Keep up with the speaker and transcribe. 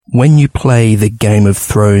When you play the Game of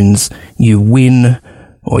Thrones, you win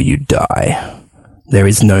or you die. There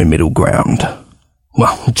is no middle ground.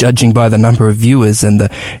 Well, judging by the number of viewers and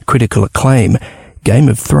the critical acclaim, Game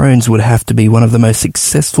of Thrones would have to be one of the most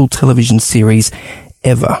successful television series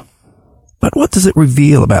ever. But what does it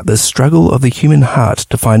reveal about the struggle of the human heart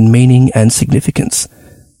to find meaning and significance?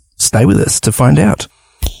 Stay with us to find out.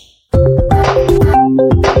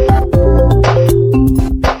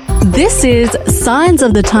 This is Signs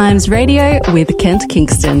of the Times Radio with Kent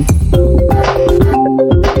Kingston.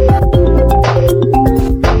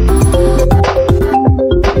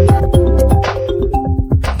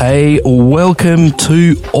 Welcome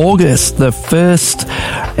to August, the first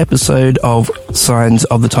episode of Signs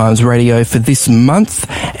of the Times Radio for this month.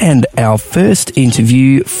 And our first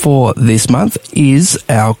interview for this month is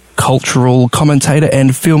our cultural commentator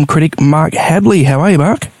and film critic, Mark Hadley. How are you,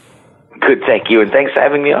 Mark? Good, thank you, and thanks for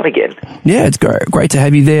having me on again. Yeah, it's great to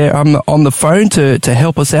have you there on the phone to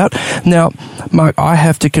help us out. Now, Mark, I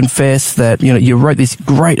have to confess that, you wrote this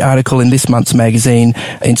great article in this month's magazine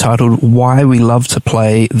entitled Why We Love to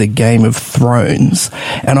Play the Game of Thrones.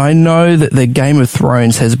 And I know that the Game of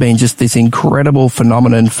Thrones has been just this incredible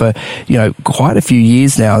phenomenon for, quite a few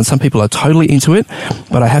years now, and some people are totally into it,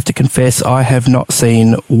 but I have to confess I have not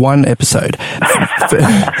seen one episode.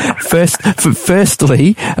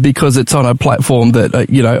 Firstly, because it's on a platform that,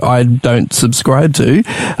 I don't subscribe to.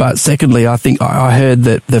 But secondly, I think I heard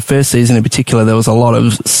that the first season in particular, there was a lot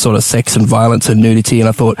of sort of sex and violence and nudity. And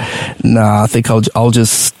I thought, I think I'll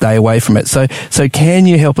just stay away from it. So can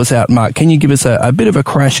you help us out, Mark? Can you give us a bit of a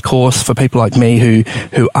crash course for people like me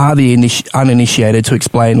who are the uninitiated to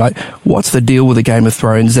explain, like, what's the deal with the Game of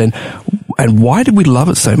Thrones and why did we love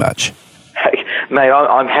it so much? Mate,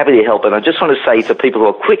 I'm happy to help, and I just want to say to people who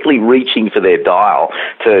are quickly reaching for their dial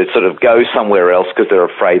to sort of go somewhere else because they're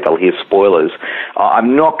afraid they'll hear spoilers,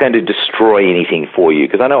 I'm not going to destroy anything for you,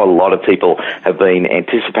 because I know a lot of people have been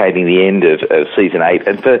anticipating the end of Season 8,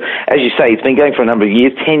 and as you say, it's been going for a number of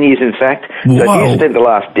years, 10 years in fact. Whoa. So if you spent the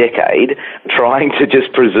last decade trying to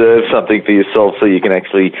just preserve something for yourself so you can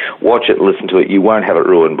actually watch it, listen to it, you won't have it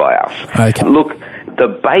ruined by us. Okay. Look, the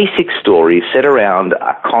basic story is set around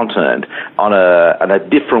a continent on a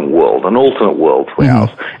different world, an alternate world to ours.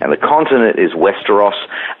 And the continent is Westeros,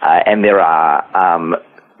 and there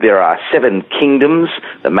are 7 kingdoms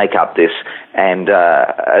that make up this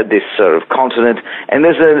this sort of continent, and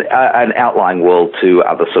there's an outlying world to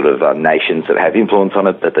other sort of nations that have influence on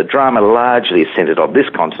it, but the drama largely is centered on this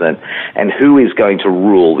continent and who is going to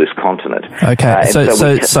rule this continent. Okay,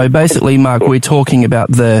 so basically, Mark, we're talking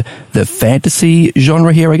about the fantasy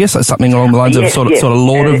genre here, I guess, like something along the lines of sort of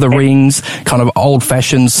Lord of the Rings, kind of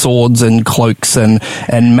old-fashioned swords and cloaks and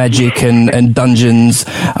magic and dungeons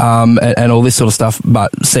and all this sort of stuff,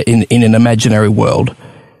 but set in an imaginary world.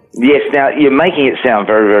 Yes, now you're making it sound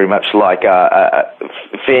very, very much like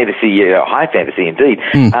fantasy, high fantasy indeed.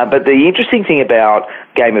 But the interesting thing about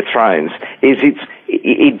Game of Thrones is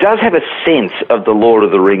it does have a sense of the Lord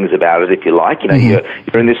of the Rings about it, if you like.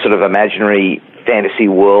 You're in this sort of imaginary fantasy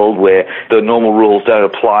world where the normal rules don't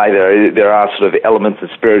apply. There are sort of elements of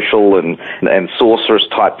spiritual and sorceress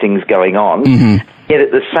type things going on. Yet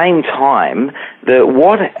at the same time,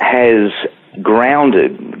 what has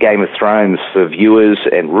grounded Game of Thrones for viewers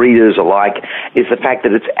and readers alike is the fact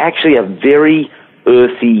that it's actually a very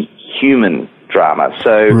earthy human drama.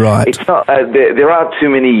 So it's not there aren't too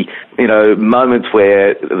many moments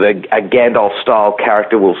where a Gandalf-style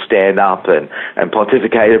character will stand up and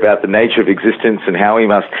pontificate about the nature of existence and how he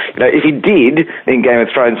must. If he did in Game of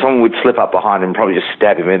Thrones, someone would slip up behind him and probably just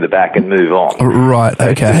stab him in the back and move on. Right.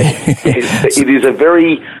 Okay. It is a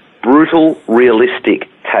very brutal, realistic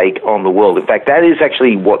take on the world. In fact, that is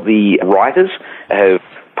actually what the writers have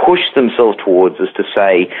pushed themselves towards, is to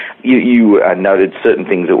say, you noted certain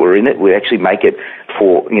things that were in it. We actually make it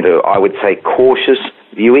for, I would say, cautious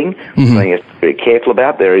viewing, something you have to be very careful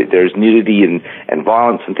about. There is nudity and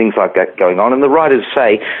violence and things like that going on. And the writers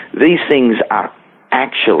say these things are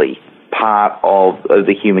actually part of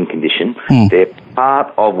the human condition. They're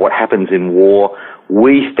part of what happens in war.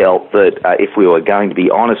 We felt that if we were going to be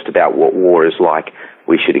honest about what war is like,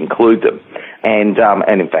 we should include them, and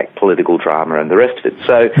in fact political drama and the rest of it.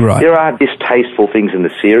 So there are distasteful things in the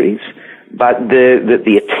series, but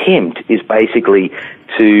the attempt is basically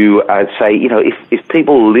to say, if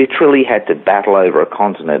people literally had to battle over a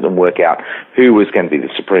continent and work out who was going to be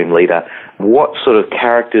the supreme leader, what sort of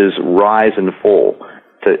characters rise and fall.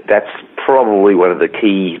 So that's probably one of the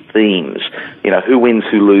key themes. Who wins,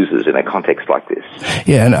 who loses in a context like this.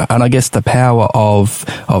 Yeah, and I guess the power of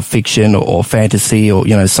fiction or fantasy or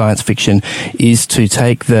science fiction is to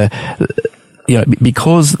take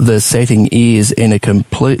because the setting is in a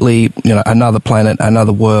completely, another planet,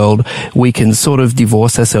 another world, we can sort of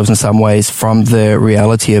divorce ourselves in some ways from the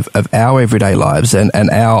reality of our everyday lives and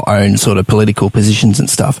our own sort of political positions and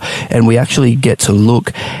stuff. And we actually get to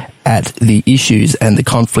look at the issues and the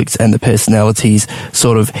conflicts and the personalities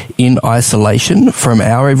sort of in isolation from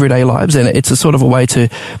our everyday lives. And it's a sort of a way to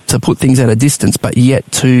put things at a distance, but yet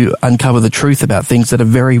to uncover the truth about things that are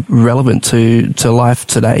very relevant to life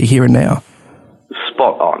today, here and now.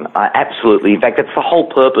 Spot on. Absolutely. In fact, that's the whole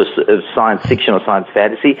purpose of science fiction or science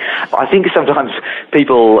fantasy. I think sometimes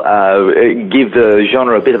people give the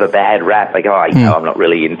genre a bit of a bad rap. They go, I'm not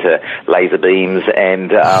really into laser beams and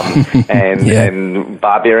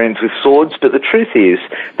barbarians with swords. But the truth is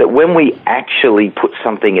that when we actually put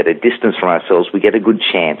something at a distance from ourselves, we get a good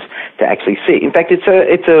chance to actually see it. In fact,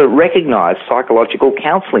 it's a recognized psychological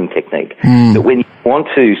counseling technique that when you want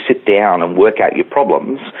to sit down and work out your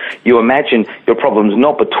problems, you imagine your problems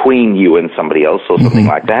not between you and somebody else or something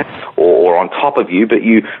like that, or on top of you, but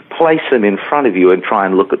you place them in front of you and try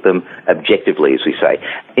and look at them objectively, as we say.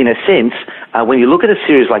 In a sense, when you look at a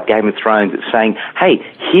series like Game of Thrones, it's saying, hey,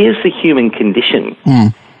 here's the human condition.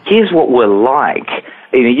 Here's what we're like.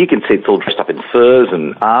 You can see it's all dressed up in furs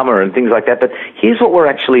and armor and things like that, but here's what we're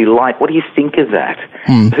actually like. What do you think of that?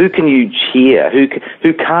 Who can you cheer?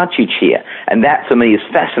 Who can't you cheer? And that, for me, is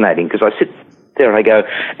fascinating, because I sit there and I go,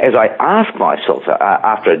 as I ask myself,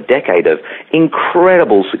 after a decade of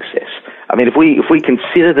incredible success, I mean, if we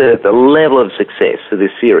consider the level of success of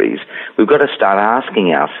this series, we've got to start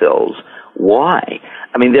asking ourselves, why?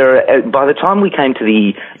 I mean, by the time we came to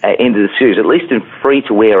the end of the series, at least in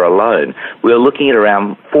free-to-air alone, we were looking at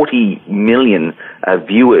around 40 million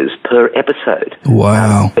viewers per episode.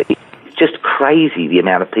 Wow. It's just crazy, the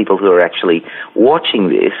amount of people who are actually watching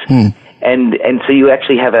this. And so you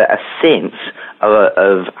actually have a sense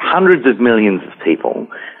of hundreds of millions of people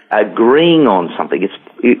agreeing on something.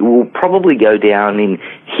 It will probably go down in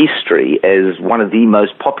history as one of the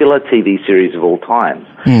most popular TV series of all time.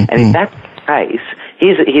 And in that case,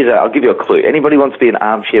 I'll give you a clue. Anybody wants to be an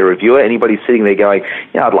armchair reviewer? Anybody sitting there going,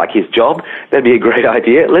 I'd like his job? That'd be a great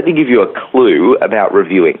idea. Let me give you a clue about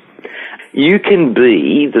reviewing. You can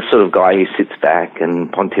be the sort of guy who sits back and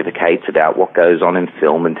pontificates about what goes on in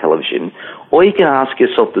film and television, or you can ask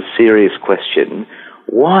yourself the serious question,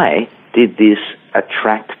 why did this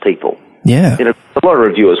attract people? Yeah. A lot of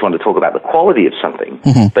reviewers want to talk about the quality of something,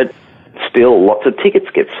 but still lots of tickets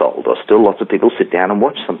get sold, or still lots of people sit down and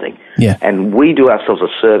watch something. Yeah. And we do ourselves a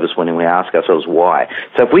service when we ask ourselves why.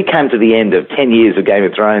 So if we came to the end of 10 years of Game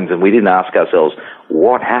of Thrones and we didn't ask ourselves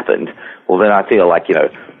what happened, well, then I feel like,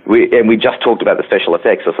 we just talked about the special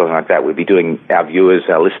effects or something like that, we'd be doing our viewers,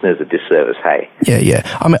 our listeners a disservice, hey? Yeah.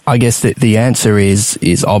 I mean, I guess that the answer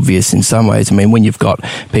is obvious in some ways. I mean, when you've got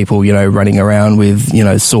people, running around with,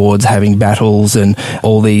 swords, having battles and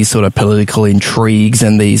all these sort of political intrigues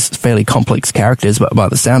and these fairly complex characters, but by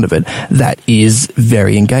the sound of it, that is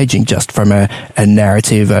very engaging just from a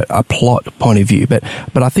narrative, a plot point of view. But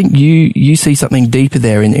I think you see something deeper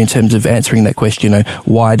there in terms of answering that question,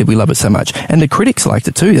 why did we love it so much? And the critics liked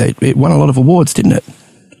it too. It won a lot of awards, didn't it?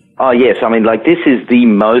 Oh, yes. I mean, this is the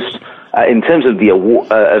most, in terms of the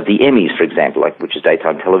Emmys, for example, which is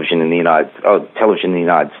daytime television in the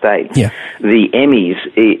United States. Yeah. The Emmys,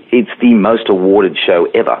 it's the most awarded show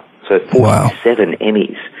ever. So 47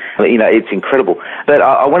 Emmys. It's incredible. But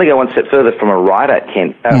I want to go one step further from a writer,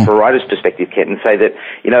 Kent, from a writer's perspective, Kent, and say that,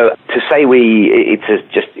 to say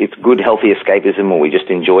it's good, healthy escapism, or we just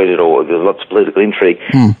enjoyed it, or there's lots of political intrigue,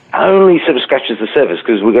 only sort of scratches the surface,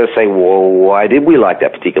 because we've got to say, well, why did we like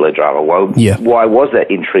that particular drama? Why was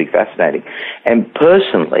that intrigue fascinating? And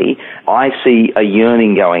personally, I see a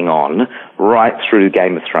yearning going on right through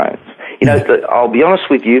Game of Thrones. I'll be honest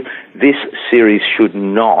with you, this series should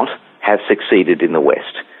not have succeeded in the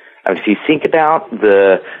West. And if you think about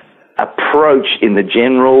the approach in the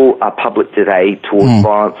general public today towards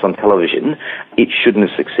violence on television, it shouldn't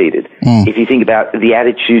have succeeded. If you think about the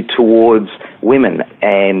attitude towards women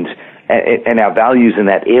and our values in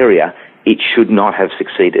that area, it should not have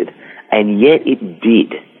succeeded. And yet it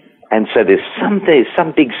did. And so there's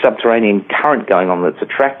some big subterranean current going on that's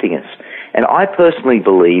attracting us. And I personally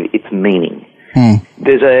believe it's meaning.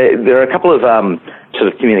 There are a couple of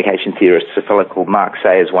sort of communication theorists, a fellow called Mark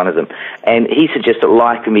Sayers, one of them, and he suggests that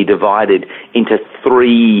life can be divided into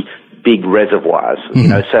three big reservoirs.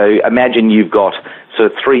 So imagine you've got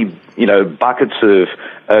sort of three, buckets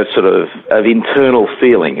of internal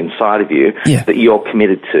feeling inside of you that you're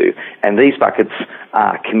committed to, and these buckets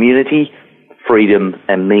are community, freedom,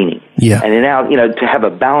 and meaning. Yeah. And in our, to have a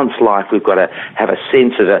balanced life, we've got to have a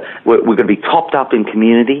sense of we've got to be topped up in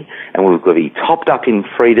community, and we've got to be topped up in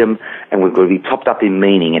freedom, and we've got to be topped up in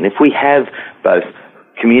meaning. And if we have both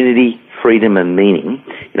community, freedom, and meaning,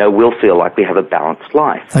 we'll feel like we have a balanced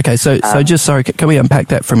life. Okay, so just sorry, can we unpack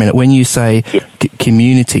that for a minute? When you say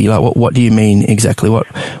community, like what do you mean exactly? What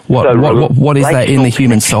is that in the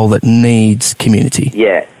human soul that needs community?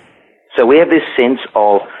 Yeah. So we have this sense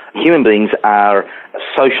of human beings are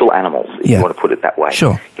social animals, if you want to put it that way.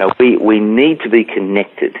 Sure. We need to be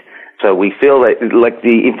connected. So we feel that,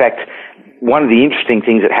 in fact, one of the interesting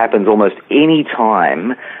things that happens almost any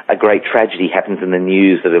time a great tragedy happens in the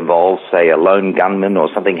news that involves, say, a lone gunman or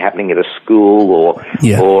something happening at a school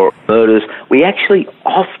or murders, we actually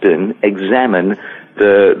often examine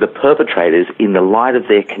the perpetrators in the light of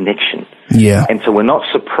their connection. Yeah. And so we're not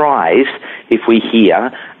surprised if we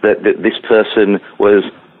hear that this person was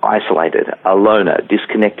isolated, a loner,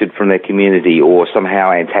 disconnected from their community, or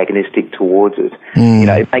somehow antagonistic towards it.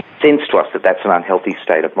 It makes sense to us that that's an unhealthy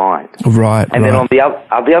state of mind. Right. And then on the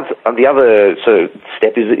other sort of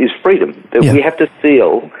step is freedom. That we have to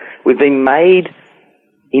feel we've been made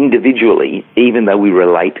individually, even though we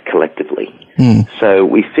relate collectively. So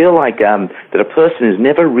we feel like that a person is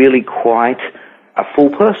never really quite a full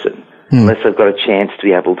person unless they've got a chance to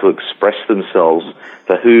be able to express themselves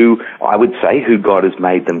for who God has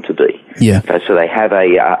made them to be. Yeah. So they have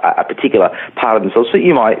a particular part of themselves. So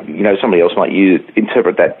you might, somebody else might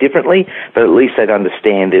interpret that differently, but at least they'd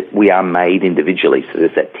understand that we are made individually. So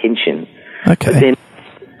there's that tension. Okay. But then,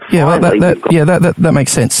 that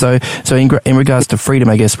makes sense. So in regards to freedom,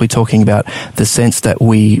 I guess we're talking about the sense that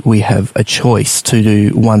we have a choice to do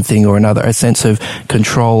one thing or another, a sense of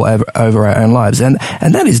control over our own lives, and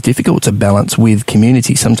that is difficult to balance with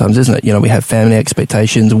community sometimes, isn't it? We have family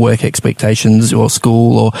expectations, work expectations, or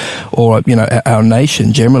school, or our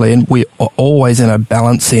nation generally, and we are always in a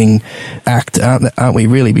balancing act, aren't we?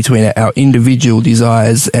 Really, between our individual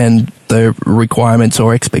desires and the requirements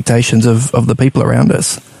or expectations of the people around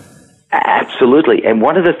us. Absolutely. And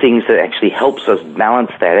one of the things that actually helps us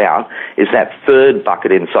balance that out is that third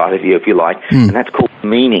bucket inside of you, if you like, and that's called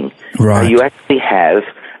meaning. Right. You actually have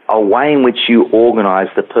a way in which you organize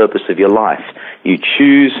the purpose of your life. You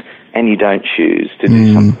choose and you don't choose to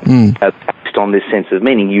do something based on this sense of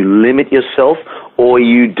meaning. You limit yourself, or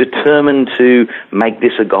you determine to make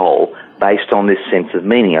this a goal based on this sense of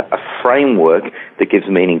meaning, a framework that gives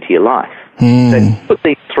meaning to your life. So put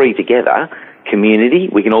these three together. Community,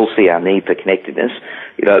 we can all see our need for connectedness.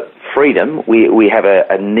 Freedom, we have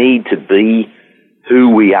a need to be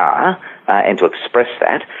who we are and to express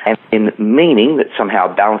that. And in meaning, that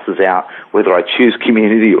somehow balances out whether I choose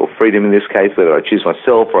community or freedom in this case, whether I choose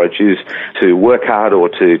myself or I choose to work hard or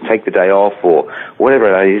to take the day off or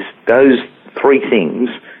whatever it is. Those three things,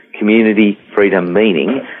 community, freedom,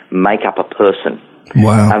 meaning, make up a person.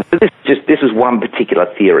 Wow. So this is one particular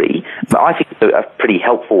theory, but I think it's a pretty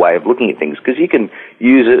helpful way of looking at things, because you can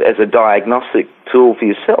use it as a diagnostic tool for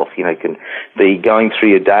yourself. You can be going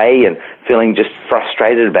through your day and feeling just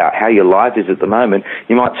frustrated about how your life is at the moment.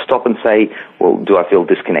 You might stop and say, well, do I feel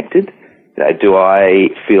disconnected? Do I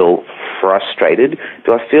feel frustrated?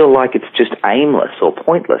 Do I feel like it's just aimless or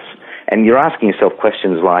pointless? And you're asking yourself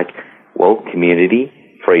questions like, well, community,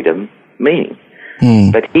 freedom, meaning.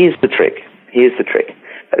 But here's the trick.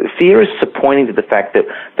 Fear is pointing to the fact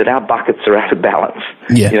that our buckets are out of balance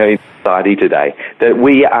in society today. That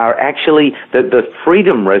we are actually, the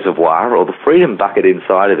freedom reservoir or the freedom bucket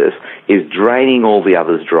inside of us is draining all the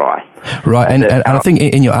others dry. Right, and I think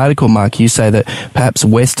in your article, Mark, you say that perhaps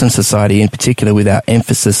Western society in particular, with our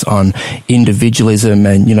emphasis on individualism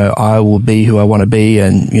and, I will be who I want to be,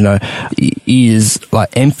 and, is like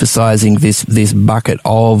emphasizing this bucket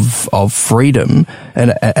of freedom,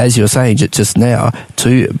 and as you're saying just now,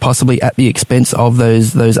 to possibly at the expense of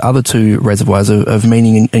those other two reservoirs of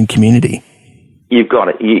meaning and community. You've got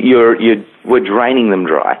it. We're draining them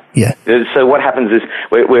dry. Yeah. So what happens is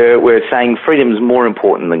we're saying freedom is more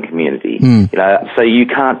important than community. So you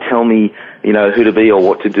can't tell me, who to be or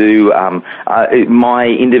what to do. My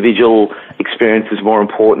individual experience is more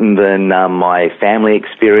important than my family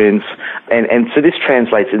experience. And so this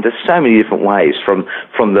translates into so many different ways, from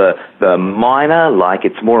the minor, like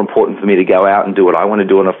it's more important for me to go out and do what I want to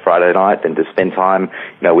do on a Friday night than to spend time,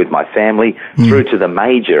 with my family, through to the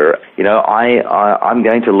major, I'm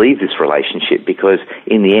going to leave this relationship because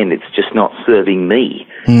in the end it's just not serving me.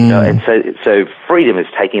 And so freedom is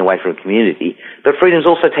taking away from community, but freedom is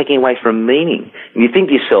also taking away from meaning. And you think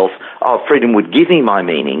to yourself, oh, freedom would give me my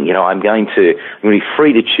meaning. I'm going to be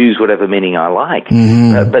free to choose whatever meaning I like.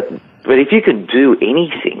 But if you could do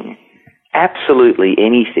anything, absolutely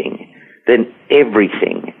anything, then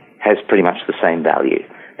everything has pretty much the same value.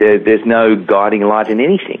 There's no guiding light in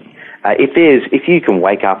anything. If you can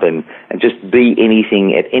wake up and just be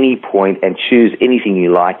anything at any point and choose anything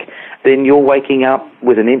you like, then you're waking up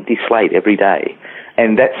with an empty slate every day.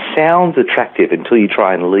 And that sounds attractive until you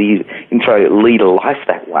try and lead a life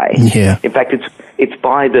that way. Yeah. In fact, it's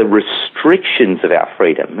by the restrictions of our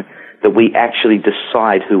freedom that we actually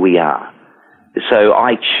decide who we are. So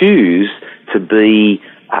I choose to be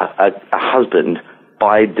a husband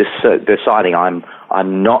by deciding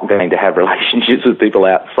I'm not going to have relationships with people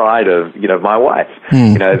outside of my wife.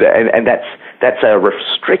 And that's a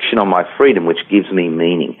restriction on my freedom, which gives me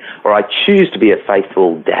meaning. Or I choose to be a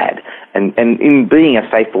faithful dad. And in being a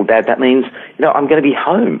faithful dad, that means, I'm going to be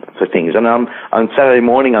home for things. And on Saturday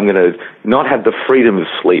morning, I'm going to not have the freedom of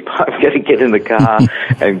sleep. I'm going to get in the car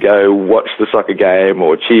and go watch the soccer game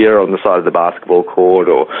or cheer on the side of the basketball court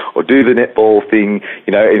or do the netball thing,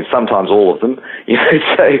 and sometimes all of them,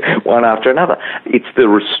 so one after another. It's the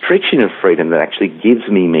restriction of freedom that actually gives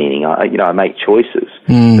me meaning. I make choices.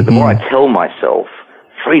 Mm-hmm. But the more I tell myself,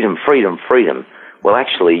 freedom, freedom, freedom, well,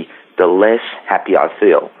 actually, the less happy I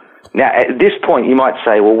feel. Now, at this point, you might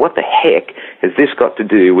say, well, what the heck has this got to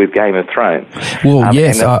do with Game of Thrones? Well,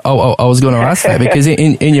 yes, I was going to ask that, because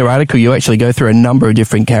in your article, you actually go through a number of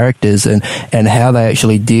different characters and how they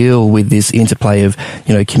actually deal with this interplay of,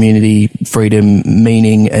 community, freedom,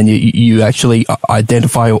 meaning, and you actually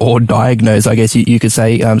identify or diagnose, I guess you could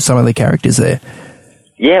say, some of the characters there.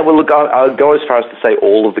 Yeah, well, look, I'll go as far as to say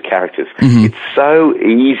all of the characters. Mm-hmm. It's so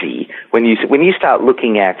easy when you start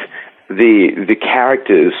looking at the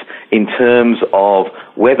characters in terms of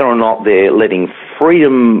whether or not they're letting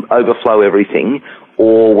freedom overflow everything,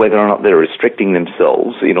 or whether or not they're restricting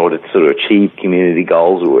themselves in order to sort of achieve community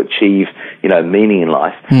goals or achieve, meaning in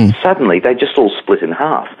life. Suddenly they just all split in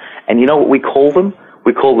half. And you know what we call them?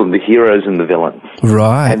 We call them the heroes and the villains.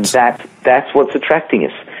 Right. And that's what's attracting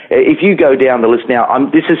us. If you go down the list now,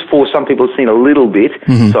 this is for some people who've seen a little bit,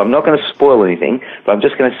 so I'm not going to spoil anything, but I'm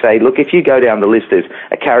just going to say, look, if you go down the list, there's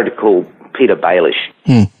a character called Peter Baelish,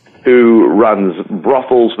 who runs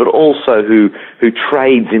brothels, but also who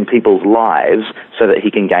trades in people's lives so that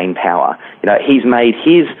he can gain power. He's made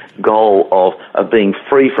his goal of being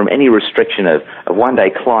free from any restriction of one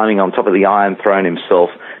day climbing on top of the Iron Throne himself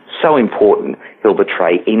so important, he'll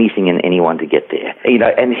betray anything and anyone to get there.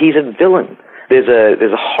 And he's a villain. There's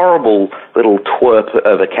a horrible little twerp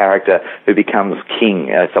of a character who becomes king,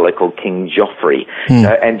 a fellow called King Joffrey.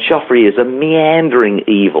 And Joffrey is a meandering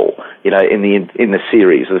evil, in the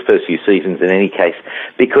series, the first few seasons in any case,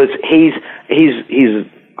 because his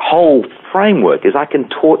whole framework is I can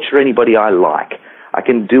torture anybody I like. I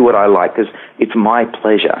can do what I like because it's my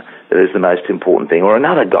pleasure that is the most important thing. Or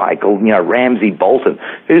another guy called, Ramsay Bolton,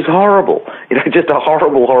 who's horrible, just a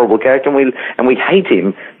horrible, horrible character, and we hate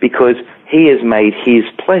him because he has made his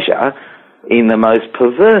pleasure in the most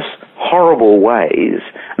perverse, horrible ways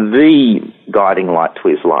the guiding light to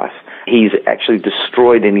his life. He's actually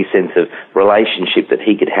destroyed any sense of relationship that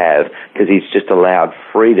he could have because he's just allowed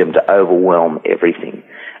freedom to overwhelm everything.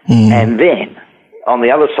 And then, on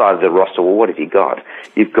the other side of the roster, well, what have you got?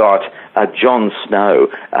 You've got Jon Snow,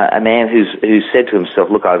 a man who's said to himself,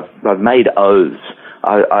 look, I've made oaths.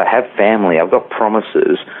 I have family. I've got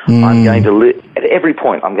promises. I'm going to at every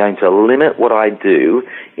point, I'm going to limit what I do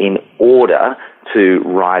in order to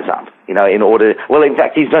rise up. In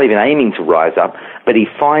fact, he's not even aiming to rise up, but he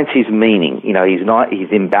finds his meaning.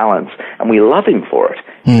 He's in balance, and we love him for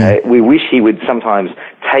it. We wish he would sometimes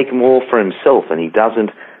take more for himself, and he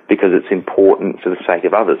doesn't, because it's important for the sake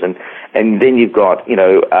of others. And then you've got,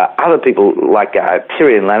 other people like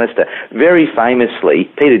Tyrion Lannister. Very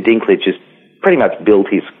famously, Peter Dinklage has pretty much built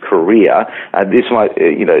his career,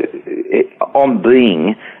 on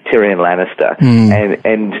being Tyrion Lannister.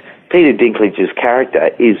 And Peter Dinklage's character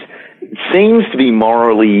seems to be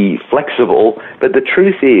morally flexible, but the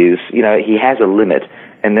truth is, he has a limit.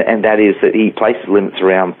 And that is that he places limits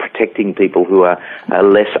around protecting people who are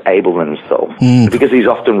less able than himself. Because he's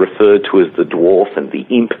often referred to as the dwarf and the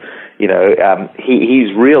imp,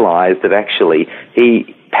 he's realized that actually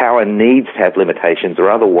power needs to have limitations,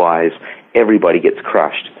 or otherwise everybody gets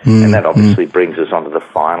crushed. And that obviously brings us onto the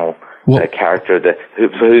final character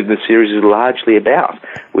who the series is largely about,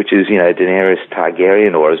 which is, Daenerys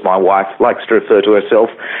Targaryen, or as my wife likes to refer to herself,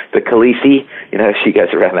 the Khaleesi. She goes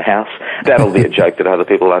around the house. That'll be a joke that other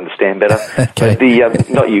people understand better. Okay. But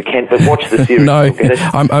not you, Kent, but watch the series. No,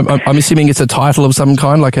 I'm assuming it's a title of some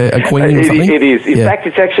kind, like a queen or something? It is. In fact,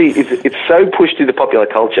 it's so pushed into popular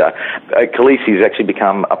culture, Khaleesi has actually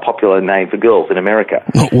become a popular name for girls in America.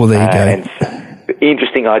 Well, there you go.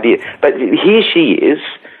 Interesting idea. But here she is.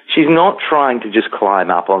 She's not trying to just climb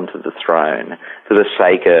up onto the throne for the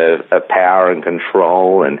sake of power and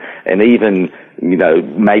control and even,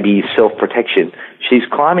 maybe self-protection. She's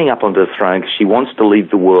climbing up onto the throne because she wants to leave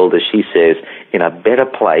the world, as she says, in a better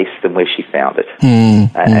place than where she found it.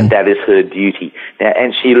 And that is her duty. Now,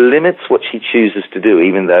 and she limits what she chooses to do,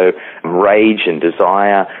 even though rage and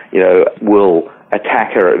desire, will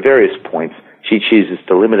attack her at various points. She chooses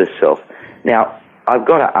to limit herself. Now, I've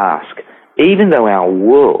got to ask, even though our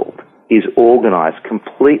world is organized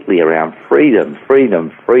completely around freedom,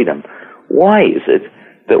 why is it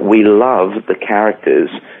that we love the characters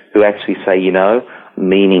who actually say,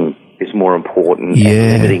 meaning is more important, and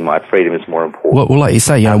limiting my freedom is more important? Well, like you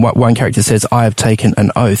say, one character says, I have taken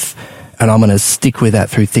an oath and I'm going to stick with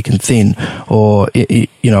that through thick and thin, or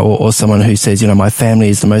someone who says, my family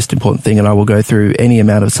is the most important thing and I will go through any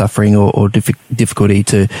amount of suffering or difficulty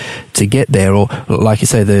to get there, or like you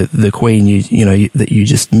say, the Queen, that you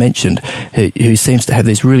just mentioned, who seems to have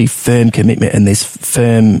this really firm commitment and this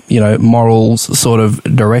firm, morals sort of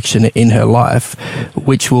direction in her life,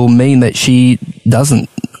 which will mean that she doesn't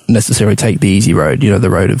necessarily take the easy road, the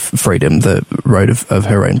road of freedom, the road of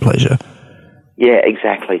her own pleasure. Yeah,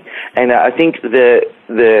 exactly. And I think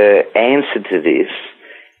the answer to this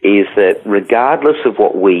is that regardless of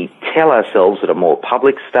what we tell ourselves at a more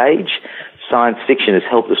public stage, science fiction has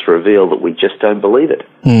helped us reveal that we just don't believe it.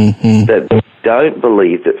 That we don't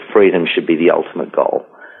believe that freedom should be the ultimate goal.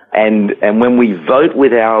 And when we vote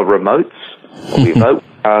with our remotes, when we vote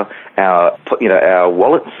with our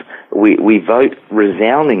wallets, we vote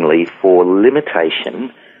resoundingly for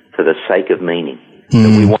limitation for the sake of meaning.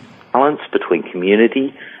 That we want balance between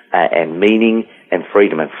community and meaning and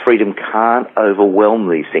freedom can't overwhelm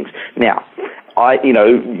these things. Now,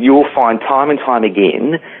 you'll find time and time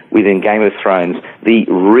again within Game of Thrones, the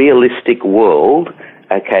realistic world,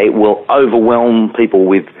 will overwhelm people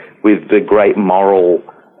with the great moral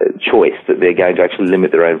choice that they're going to actually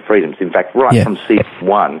limit their own freedoms. In fact, from season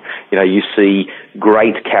 1, you see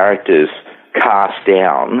great characters cast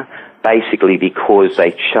down basically because they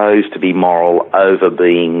chose to be moral over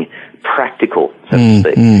being practical, so to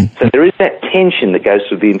speak. So there is that tension that goes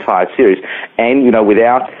through the entire series, and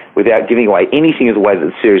without giving away anything of the way that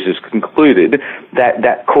the series is concluded,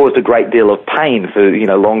 that caused a great deal of pain for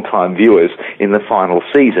long-time viewers in the final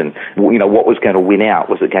season. What was going to win out?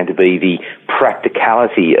 Was it going to be the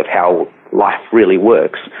practicality of how life really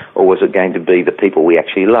works, or was it going to be the people we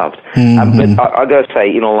actually loved? But I got to say,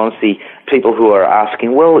 in all honesty, people who are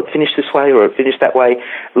asking, well, it finished this way or it finished that way,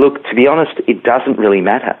 look, to be honest, it doesn't really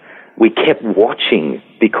matter. We kept watching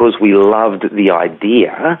because we loved the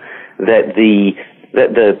idea that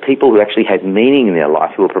the people who actually had meaning in their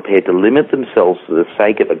life, who were prepared to limit themselves for the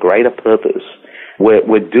sake of a greater purpose,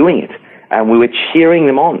 were doing it. And we were cheering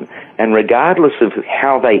them on. And regardless of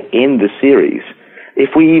how they end the series,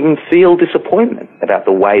 if we even feel disappointment about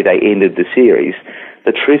the way they ended the series,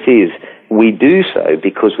 the truth is we do so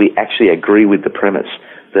because we actually agree with the premise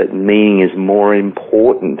that meaning is more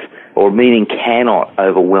important, or meaning cannot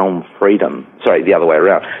overwhelm freedom. Sorry, the other way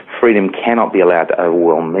around. Freedom cannot be allowed to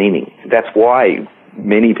overwhelm meaning. That's why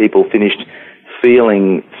many people finished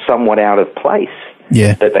feeling somewhat out of place.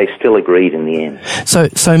 Yeah, but they still agreed in the end.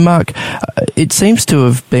 So Mark, it seems to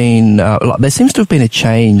have been there seems to have been a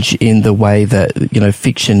change in the way that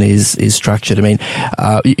fiction is structured. I mean,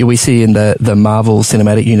 we see in the Marvel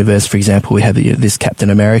Cinematic Universe, for example, we have this Captain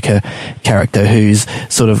America character who's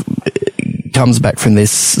sort of comes back from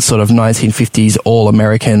this sort of 1950s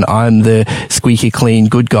all-American, I'm the squeaky clean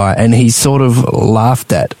good guy, and he's sort of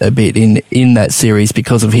laughed at a bit in that series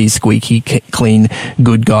because of his squeaky clean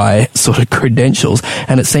good guy sort of credentials.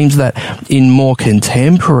 And it seems that in more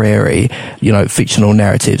contemporary, fictional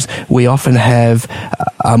narratives, we often have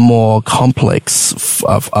a more complex,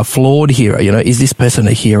 a flawed hero. Is this person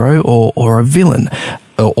a hero or a villain?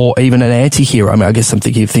 Or even an anti-hero. I mean, I guess I'm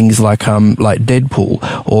thinking of things like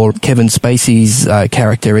Deadpool, or Kevin Spacey's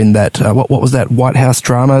character in that what was that White House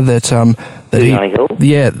drama that Hill?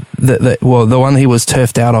 Yeah, the one he was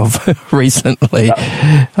turfed out of recently.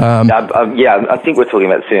 I think we're talking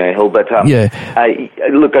about Fiona Hill, but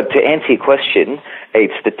look, to answer your question,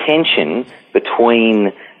 it's the tension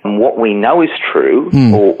between what we know is true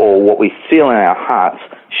or what we feel in our hearts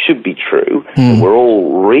should be true, that we're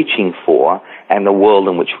all reaching for, and the world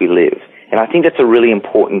in which we live. And I think that's a really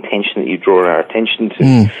important tension that you draw our attention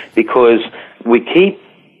to, because we keep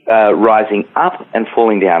rising up and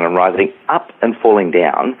falling down and rising up and falling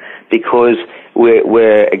down because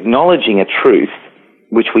we're acknowledging a truth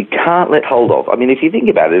which we can't let hold of. I mean, if you think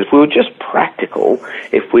about it, if we were just practical,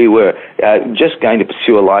 if we were just going to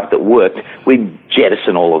pursue a life that worked, we'd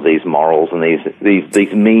jettison all of these morals and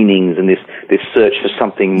these meanings and this search for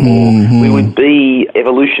something more. Mm-hmm. We would be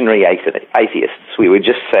evolutionary atheists. We would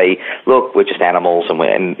just say, look, we're just animals,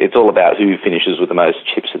 and it's all about who finishes with the most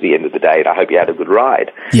chips at the end of the day, and I hope you had a good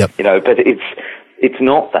ride. Yep. But it's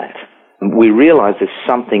not that. We realize there's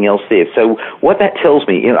something else there. So what that tells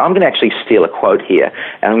me, I'm going to actually steal a quote here,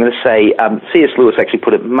 and I'm going to say C.S. Lewis actually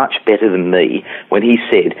put it much better than me when he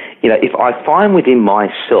said, if I find within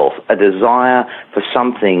myself a desire for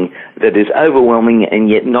something that is overwhelming and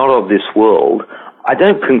yet not of this world, I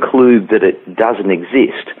don't conclude that it doesn't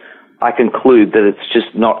exist. I conclude that it's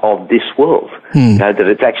just not of this world, that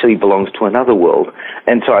it actually belongs to another world.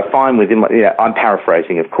 And so I find within I'm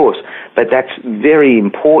paraphrasing, of course, but that's very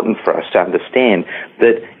important for us to understand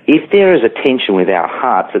that if there is a tension with our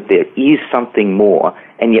hearts that there is something more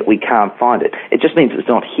and yet we can't find it, it just means it's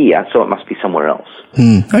not here, so it must be somewhere else.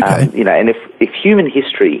 Okay. And if human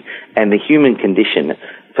history and the human condition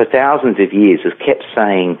for thousands of years has kept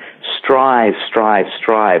saying, strive, strive,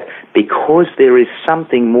 strive, because there is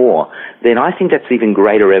something more, then I think that's even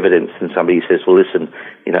greater evidence than somebody who says, well, listen,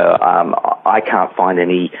 I can't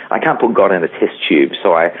put God in a test tube,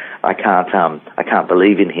 so I can't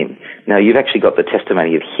believe in him. No, you've actually got the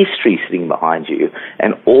testimony of history sitting behind you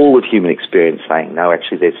and all of human experience saying, no,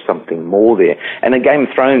 actually there's something more there. And the Game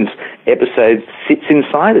of Thrones episode sits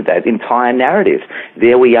inside of that entire narrative.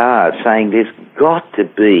 There we are saying there's got to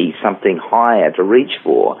be something higher to reach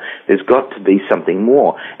for. There's got to be something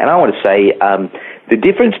more. And I want to say the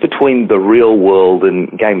difference between the real world and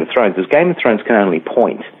Game of Thrones is Game of Thrones can only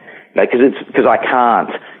point. Because I can't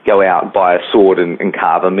go out and buy a sword and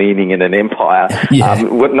carve a meaning in an empire,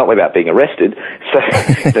 not without being arrested. So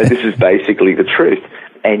this is basically the truth.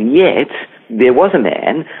 And yet, there was a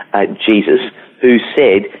man, Jesus, who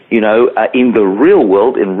said, in the real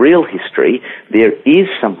world, in real history, there is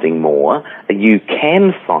something more. You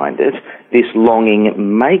can find it. This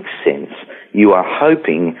longing makes sense. You are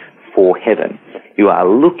hoping for heaven. You are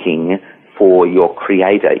looking for your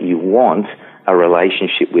Creator. You want a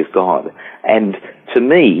relationship with God. And to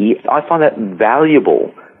me, I find that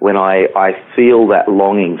valuable when I feel that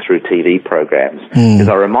longing through TV programs. Because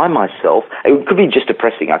I remind myself, it could be just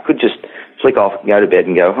depressing. I could just flick off, go to bed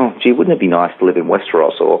and go, oh, gee, wouldn't it be nice to live in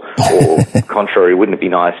Westeros? Or contrary, wouldn't it be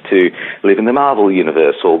nice to live in the Marvel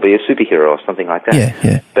universe or be a superhero or something like that?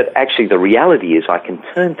 Yeah. But actually the reality is I can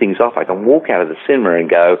turn things off. I can walk out of the cinema and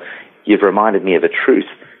go, you've reminded me of a truth.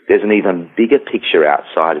 There's an even bigger picture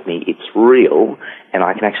outside of me. It's real, and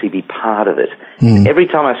I can actually be part of it. Every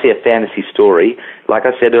time I see a fantasy story, like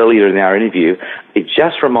I said earlier in our interview, it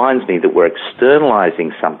just reminds me that we're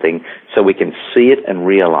externalizing something so we can see it and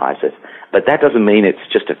realize it. But that doesn't mean it's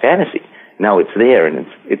just a fantasy. No, it's there, and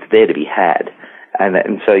it's there to be had.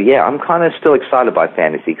 And so, I'm kind of still excited by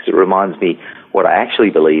fantasy because it reminds me what I actually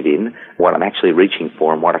believe in, what I'm actually reaching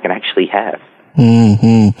for, and what I can actually have.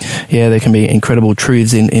 Yeah, there can be incredible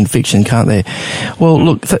truths in fiction, can't there? Well,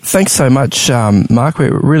 look, thanks so much, Mark. We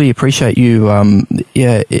really appreciate you,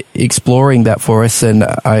 exploring that for us and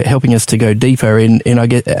helping us to go deeper in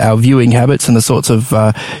our viewing habits and the sorts of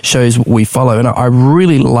shows we follow. And I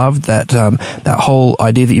really loved that whole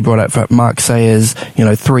idea that you brought up for Mark Sayers,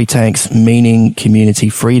 three tanks: meaning, community,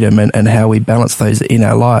 freedom, and how we balance those in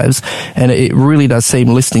our lives. And it really does seem,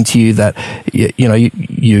 listening to you, that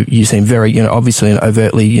you seem very, obviously and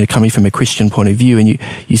overtly, coming from a Christian point of view, and you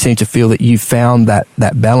seem to feel that you found that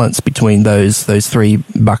balance between those three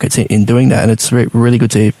buckets in doing that, and it's really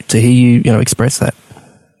good to hear you express that.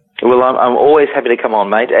 Well, I'm always happy to come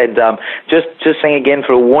on, mate. And just saying again,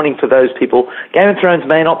 for a warning for those people, Game of Thrones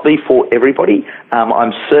may not be for everybody.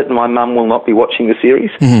 I'm certain my mum will not be watching the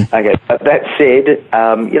series. Okay, but that said,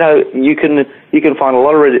 you can find a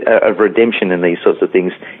lot of redemption in these sorts of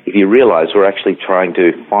things if you realise we're actually trying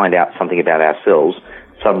to find out something about ourselves,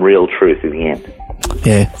 some real truth in the end.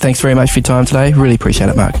 Yeah, thanks very much for your time today. Really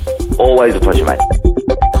appreciate it, Mark. Always a pleasure, mate.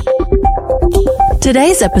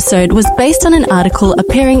 Today's episode was based on an article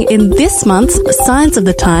appearing in this month's Science of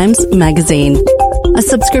the Times magazine. A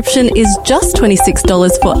subscription is just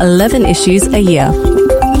 $26 for 11 issues a year.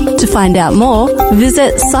 To find out more,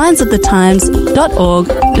 visit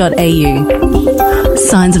scienceofthetimes.org.au.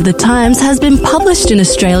 Signs of the Times has been published in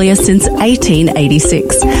Australia since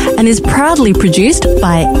 1886 and is proudly produced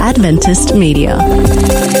by Adventist Media.